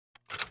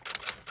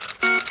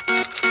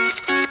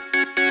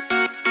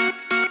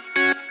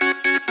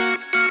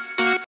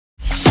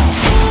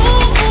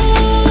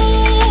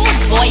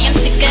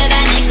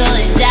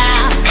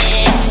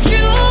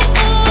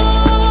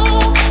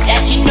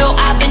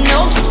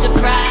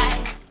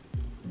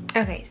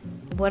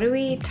what are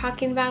we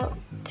talking about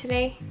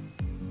today?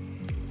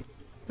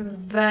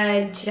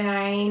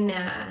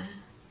 Vagina.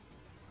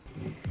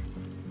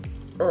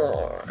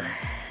 Ugh.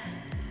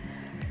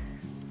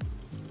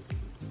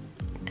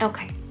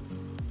 Okay.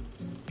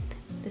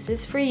 This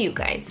is for you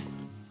guys.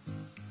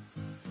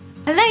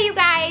 Hello you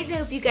guys, I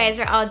hope you guys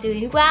are all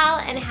doing well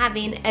and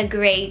having a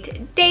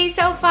great day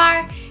so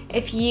far.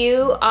 If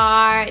you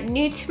are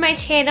new to my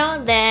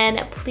channel,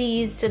 then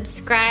please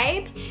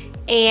subscribe.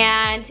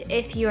 And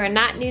if you are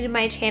not new to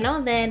my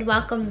channel, then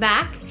welcome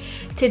back.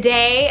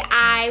 Today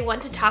I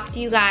want to talk to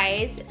you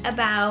guys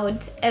about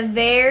a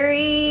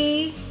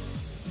very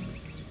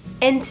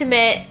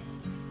intimate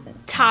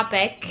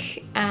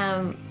topic.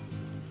 And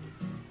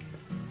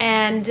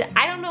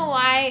I don't know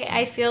why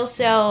I feel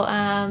so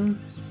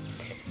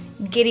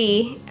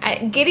giddy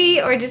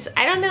or just,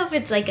 I don't know if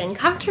it's like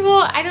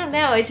uncomfortable. I don't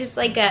know. It's just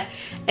like a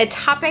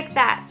topic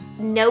that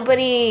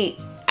nobody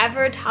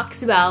ever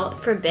talks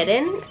about.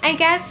 Forbidden, I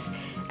guess.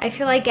 I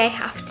feel like I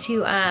have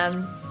to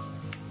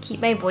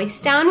keep my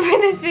voice down for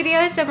this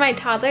video so my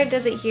toddler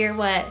doesn't hear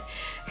what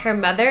her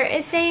mother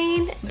is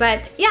saying. But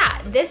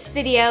yeah, this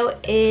video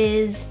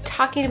is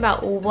talking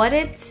about what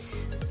it's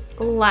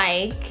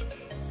like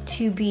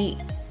to be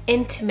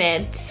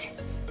intimate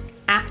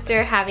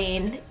after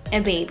having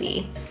a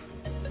baby.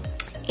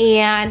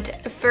 And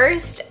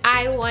first,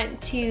 I want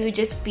to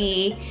just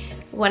be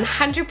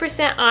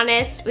 100%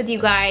 honest with you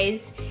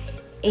guys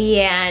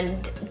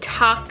and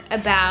talk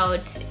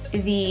about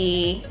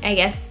the, I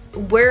guess,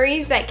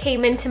 worries that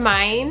came into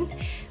mind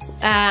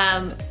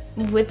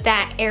with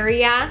that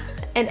area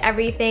and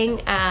everything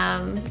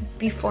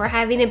before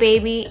having a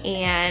baby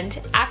and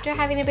after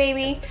having a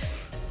baby,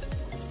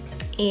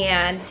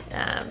 and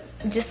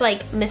just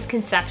like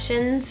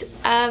misconceptions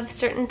of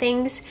certain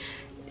things.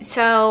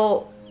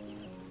 So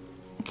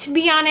to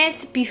be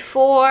honest,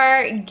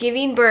 before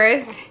giving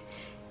birth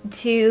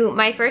to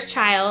my first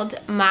child,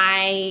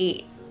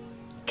 my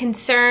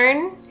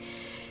concern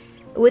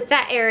with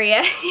that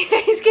area, you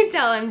guys can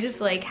tell I'm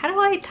just like, how do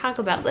I talk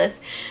about this?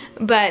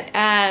 But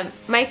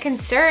my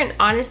concern,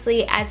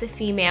 honestly, as a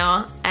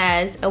female,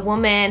 as a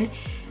woman,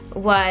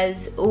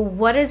 was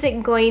what is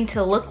it going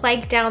to look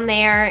like down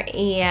there,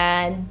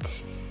 and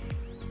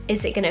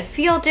is it gonna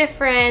feel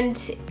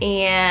different,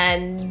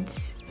 and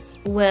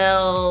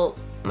will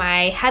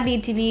my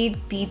hubby-to-be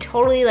be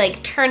totally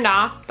like turned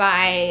off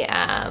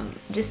by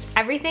just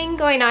everything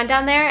going on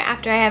down there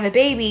after I have a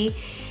baby?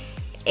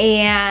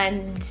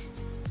 And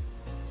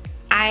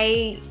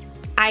I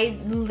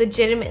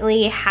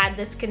legitimately had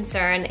this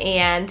concern,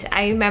 and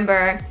I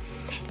remember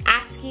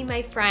asking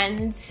my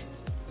friends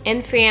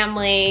and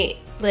family,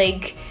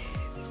 like,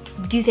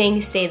 do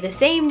things stay the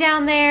same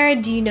down there?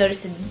 Do you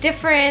notice a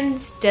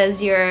difference?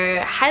 Does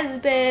your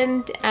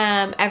husband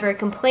ever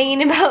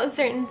complain about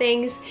certain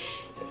things?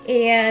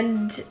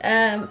 And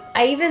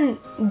I even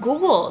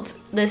Googled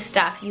this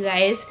stuff, you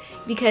guys,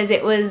 because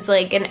it was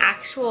like an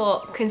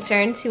actual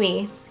concern to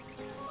me.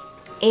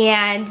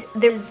 And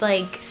there's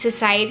like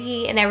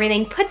society and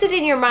everything puts it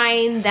in your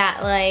mind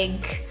that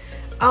like,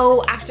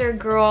 oh, after a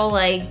girl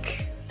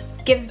like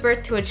gives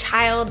birth to a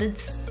child,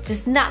 it's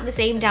just not the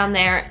same down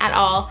there at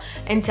all.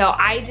 And so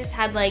I just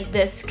had like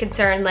this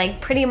concern,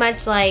 like pretty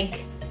much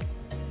like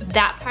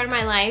that part of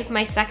my life,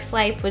 my sex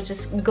life, was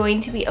just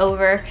going to be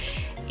over.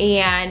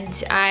 And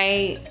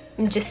I'm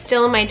just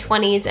still in my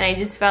 20s, and I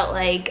just felt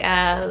like,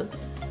 I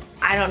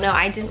don't know,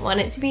 I didn't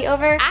want it to be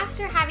over.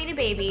 After having a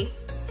baby,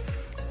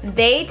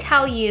 they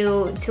tell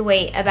you to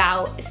wait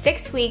about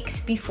 6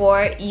 weeks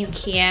before you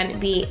can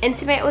be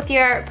intimate with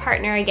your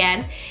partner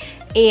again.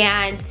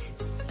 And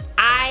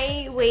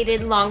I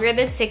waited longer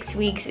than 6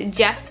 weeks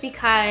just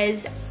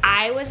because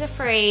I was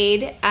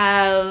afraid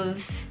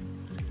of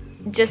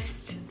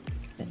just,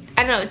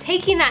 I don't know,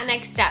 taking that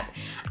next step.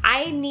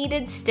 I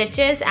needed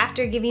stitches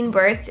after giving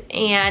birth,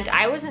 and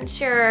I wasn't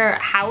sure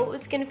how it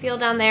was gonna feel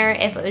down there,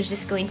 if it was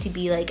just going to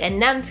be like a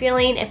numb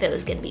feeling, if it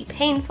was gonna be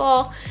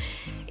painful.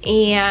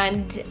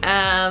 And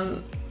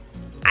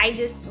I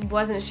just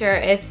wasn't sure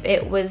if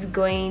it was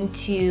going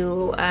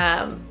to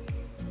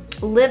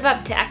live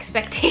up to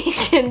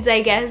expectations,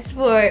 I guess,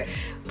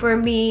 for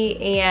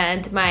me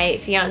and my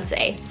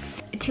fiance.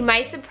 To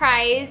my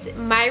surprise,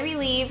 my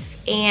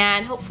relief,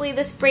 and hopefully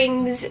this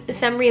brings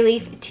some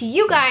relief to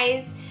you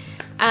guys,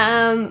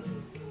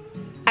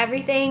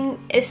 everything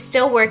is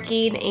still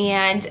working,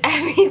 and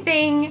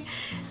everything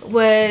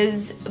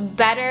was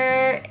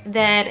better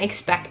than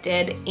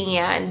expected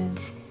and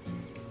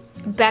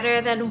better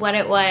than what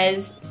it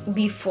was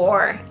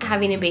before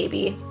having a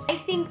baby. I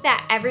think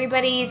that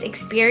everybody's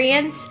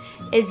experience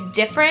is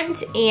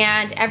different,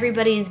 and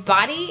everybody's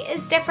body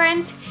is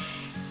different,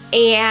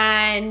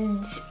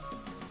 and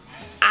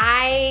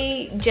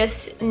I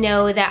just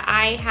know that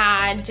I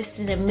had just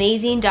an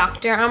amazing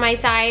doctor on my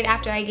side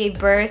after I gave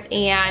birth,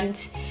 and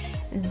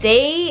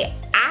they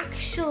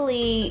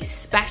actually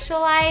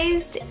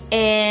specialized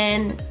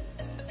in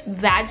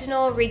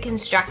vaginal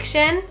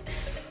reconstruction.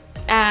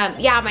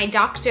 yeah, my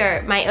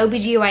doctor, my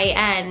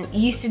OBGYN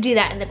used to do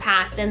that in the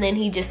past, and then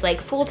he just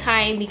like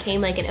full-time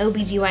became like an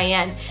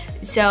OBGYN.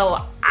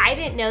 So I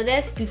didn't know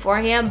this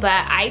beforehand,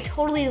 but I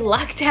totally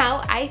lucked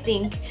out, I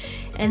think,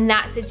 in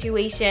that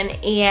situation.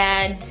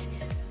 And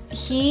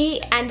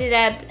he ended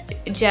up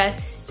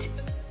just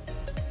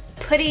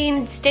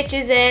putting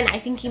stitches in. I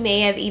think he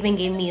may have even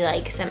gave me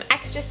like some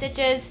extra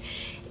stitches.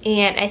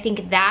 And I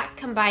think that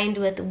combined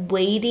with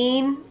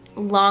waiting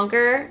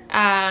longer,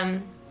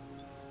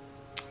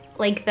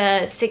 like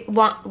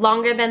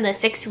longer than the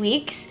 6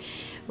 weeks,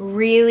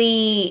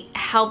 really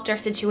helped our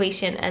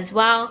situation as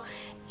well.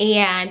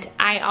 And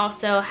I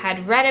also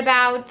had read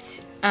about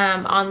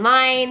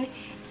online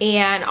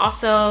and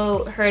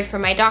also heard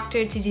from my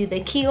doctor to do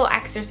the Kegel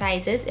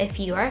exercises. If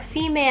you are a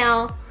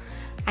female,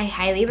 I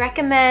highly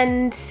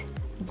recommend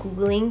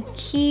Googling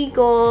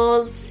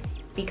Kegels,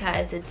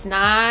 because it's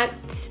not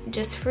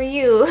just for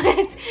you.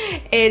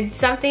 It's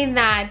something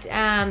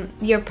that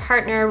your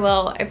partner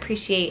will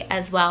appreciate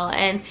as well.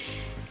 And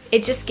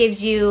it just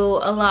gives you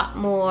a lot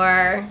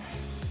more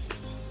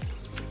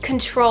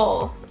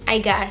control, I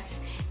guess.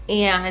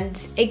 And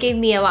it gave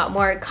me a lot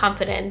more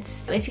confidence.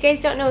 If you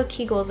guys don't know what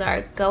Kegels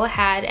are, go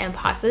ahead and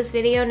pause this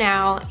video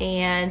now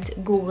and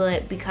Google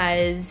it,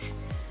 because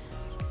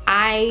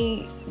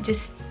I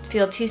just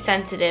feel too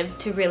sensitive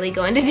to really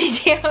go into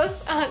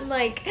details on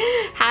like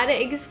how to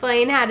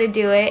explain how to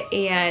do it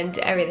and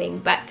everything.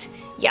 But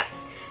yes,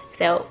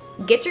 so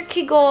get your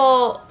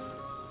Kegel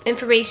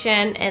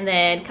information and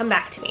then come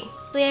back to me.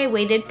 I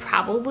waited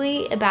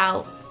probably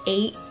about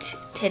 8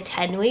 to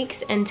 10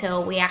 weeks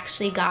until we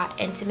actually got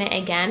intimate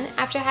again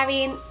after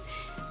having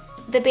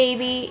the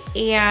baby.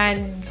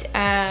 And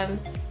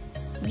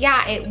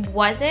yeah, it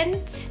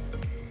wasn't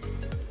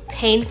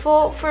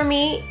painful for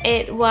me.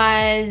 It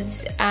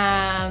was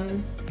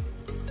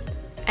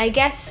I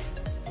guess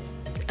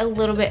a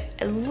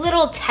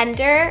little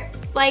tender,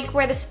 like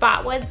where the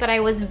spot was, but I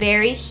was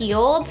very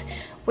healed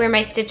where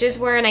my stitches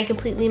were, and I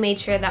completely made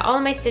sure that all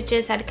of my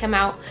stitches had come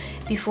out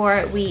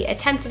before we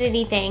attempted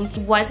anything. It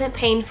wasn't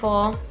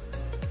painful,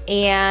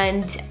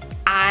 and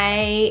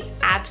I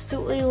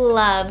absolutely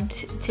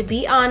loved, to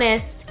be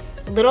honest,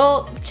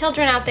 little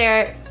children out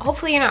there,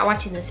 hopefully you're not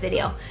watching this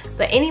video,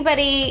 but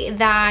anybody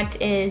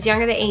that is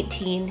younger than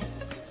 18,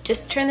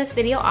 just turn this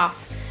video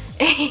off.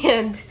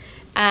 And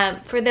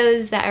for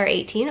those that are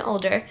 18 and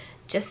older,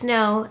 just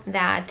know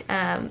that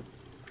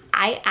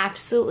I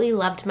absolutely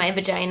loved my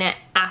vagina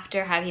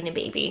after having a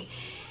baby.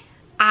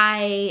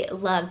 I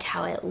loved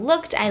how it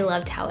looked. I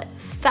loved how it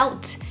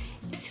felt.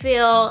 I just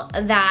feel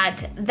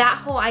that that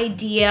whole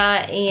idea,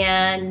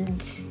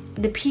 and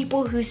the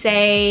people who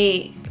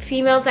say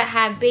females that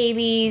have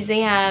babies, they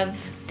have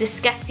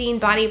disgusting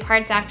body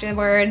parts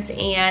afterwards,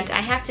 and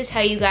I have to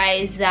tell you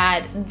guys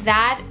that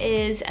that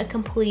is a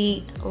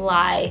complete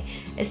lie.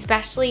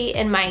 Especially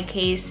in my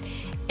case,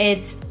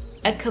 it's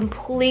a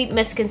complete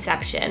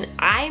misconception.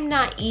 I'm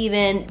not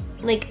even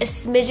like a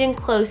smidgen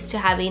close to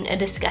having a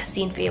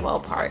disgusting female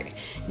part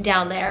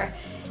down there,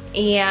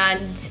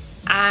 and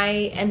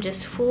I am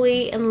just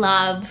fully in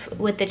love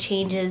with the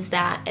changes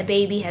that a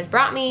baby has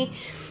brought me,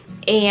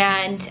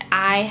 and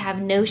I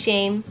have no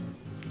shame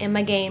in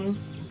my game.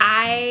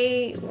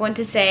 I want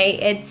to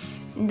say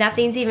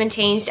nothing's even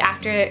changed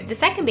after the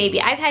second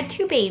baby. I've had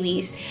 2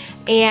 babies,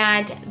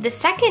 and the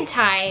second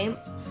time,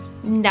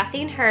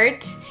 nothing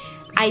hurt.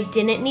 I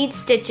didn't need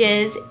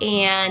stitches,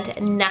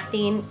 and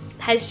nothing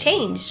has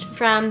changed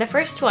from the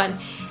first one.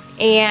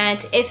 And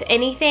if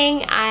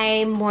anything,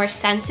 I'm more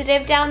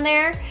sensitive down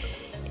there,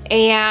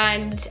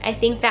 and I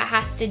think that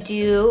has to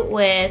do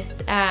with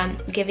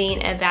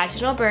giving a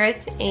vaginal birth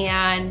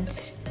and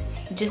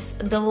just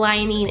the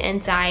lining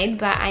inside.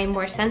 But I'm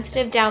more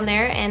sensitive down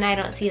there, and I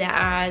don't see that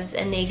as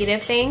a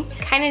negative thing.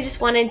 Kind of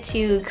just wanted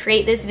to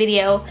create this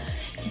video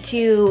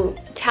to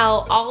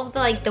tell all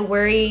of the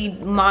worried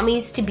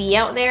mommies to be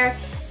out there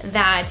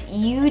that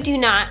you do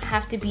not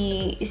have to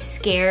be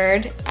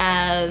scared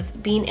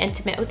of being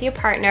intimate with your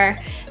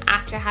partner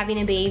after having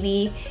a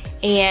baby,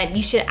 and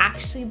you should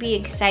actually be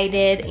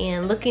excited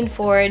and looking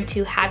forward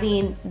to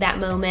having that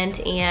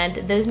moment and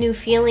those new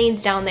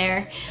feelings down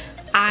there.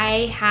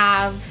 I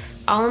have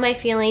all of my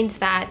feelings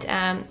that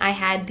I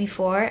had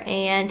before,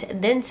 and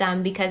then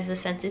some, because of the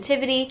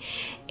sensitivity.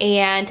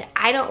 And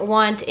I don't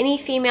want any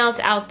females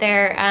out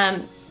there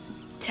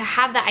to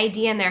have the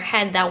idea in their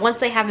head that once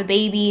they have a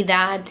baby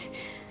that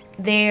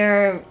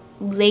their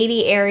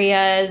lady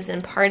areas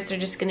and parts are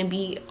just gonna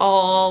be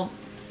all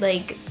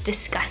like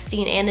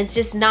disgusting, and it's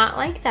just not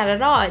like that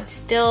at all. It's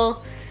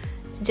still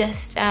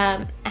just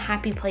a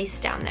happy place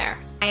down there.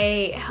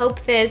 I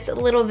hope this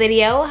little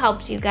video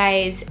helped you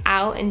guys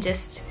out, and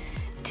just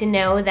to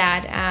know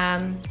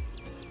that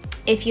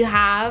if you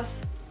have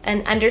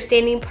an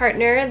understanding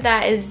partner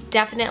that is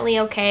definitely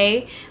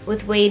okay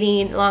with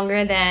waiting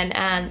longer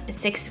than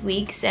 6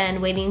 weeks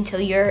and waiting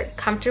until you're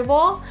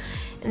comfortable,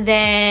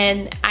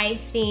 then I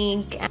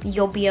think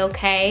you'll be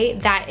okay.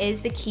 That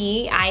is the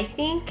key, I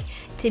think,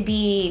 to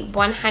be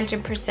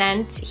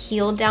 100%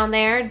 healed down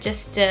there,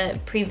 just to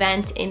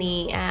prevent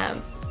any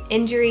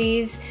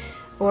injuries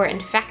or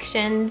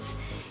infections,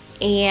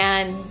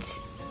 and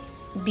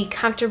be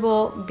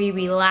comfortable, be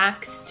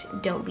relaxed,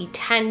 don't be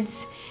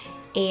tense,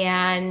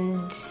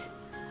 and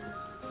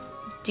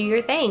do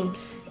your thing.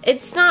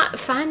 It's not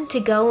fun to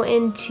go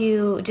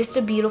into just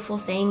a beautiful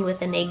thing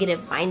with a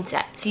negative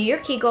mindset. Do your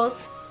Kegels,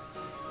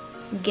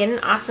 get an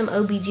awesome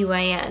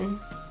OBGYN,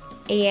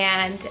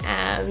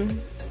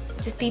 and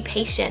just be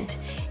patient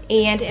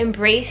and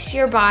embrace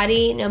your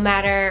body no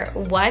matter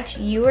what.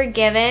 You were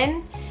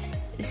given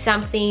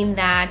something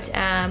that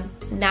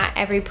not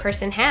every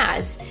person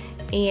has,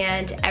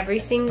 and every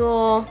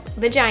single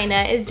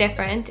vagina is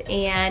different,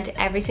 and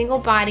every single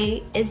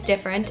body is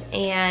different,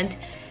 and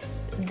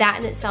that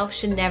in itself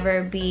should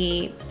never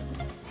be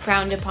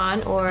frowned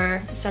upon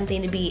or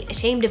something to be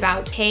ashamed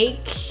about. Take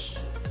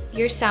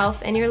yourself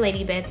and your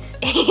lady bits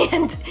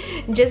and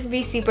just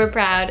be super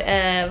proud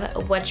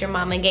of what your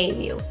mama gave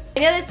you. I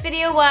know this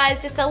video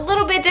was just a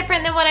little bit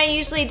different than what I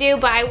usually do,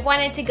 but I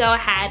wanted to go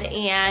ahead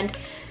and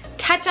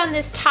touch on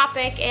this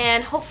topic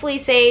and hopefully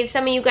save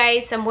some of you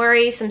guys some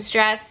worry, some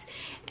stress.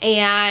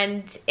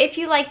 And if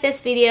you like this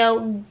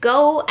video,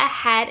 go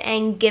ahead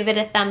and give it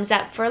a thumbs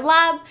up for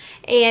love.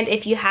 And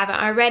if you haven't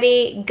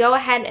already, go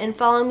ahead and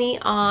follow me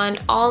on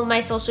all of my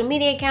social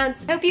media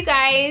accounts. Hope you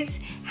guys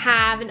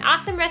have an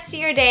awesome rest of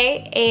your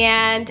day,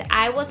 and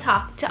I will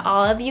talk to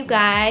all of you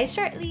guys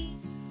shortly.